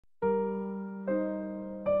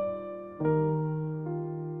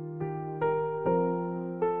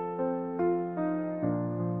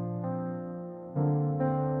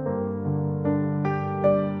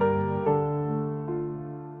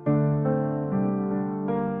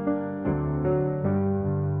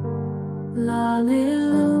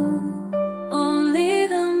LaLeLu, only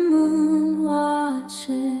the moon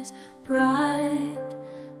watches bright,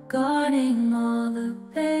 guarding all the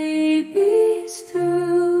babies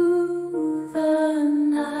through the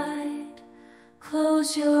night.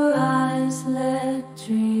 Close your eyes, let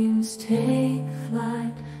dreams take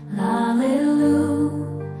flight.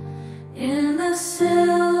 LaLeLu, in the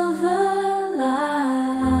silver light.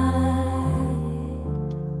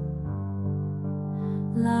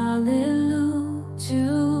 LaLeLu,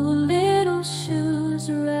 two little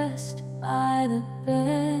shoes rest by the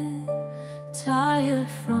bed, tired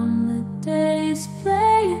from the day's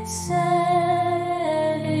play. It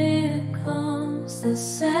said, here comes the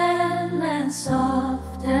sandman,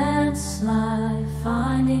 soft and sly,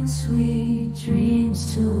 finding sweet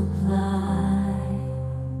dreams to apply.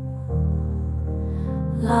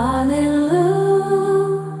 LaLeLu,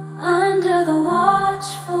 under the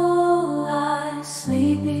watchful eye,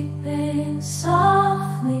 sleepy babe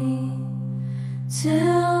softly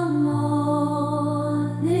till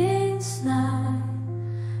morning's night,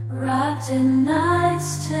 wrapped in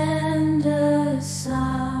night's tender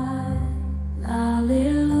sigh.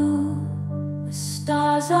 LaLeLu, the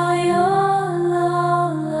stars are your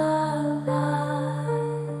lullaby.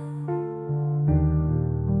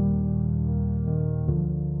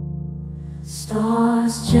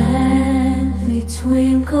 Stars gently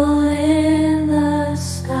twinkle in the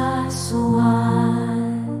sky so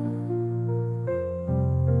wide,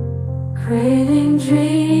 craving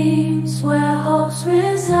dreams where hopes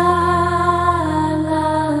reside.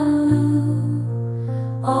 LaLeLu,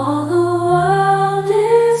 all the world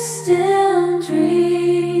is still in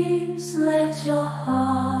dreams, let your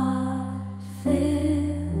heart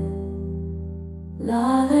fill.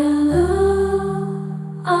 LaLeLu,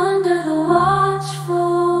 under the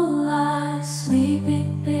watchful eye,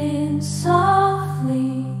 sleeping babe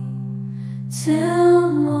softly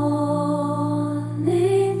till morning's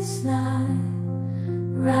night,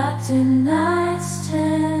 wrapped in night's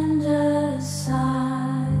tender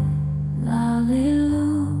sigh.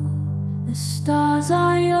 LaLeLu, the stars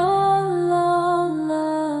are your lullaby.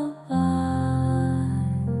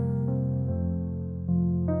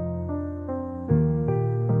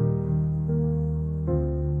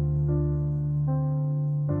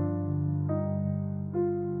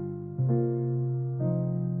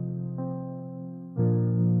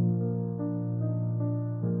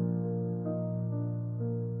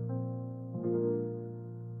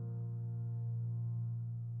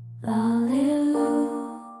 LaLeLu,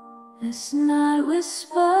 this night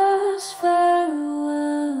whispers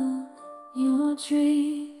farewell. Your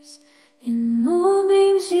dreams in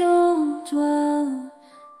moonbeams you'll dwell,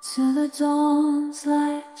 till the dawn's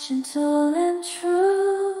light gentle and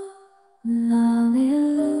true.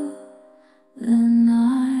 LaLeLu, the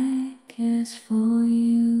night cares for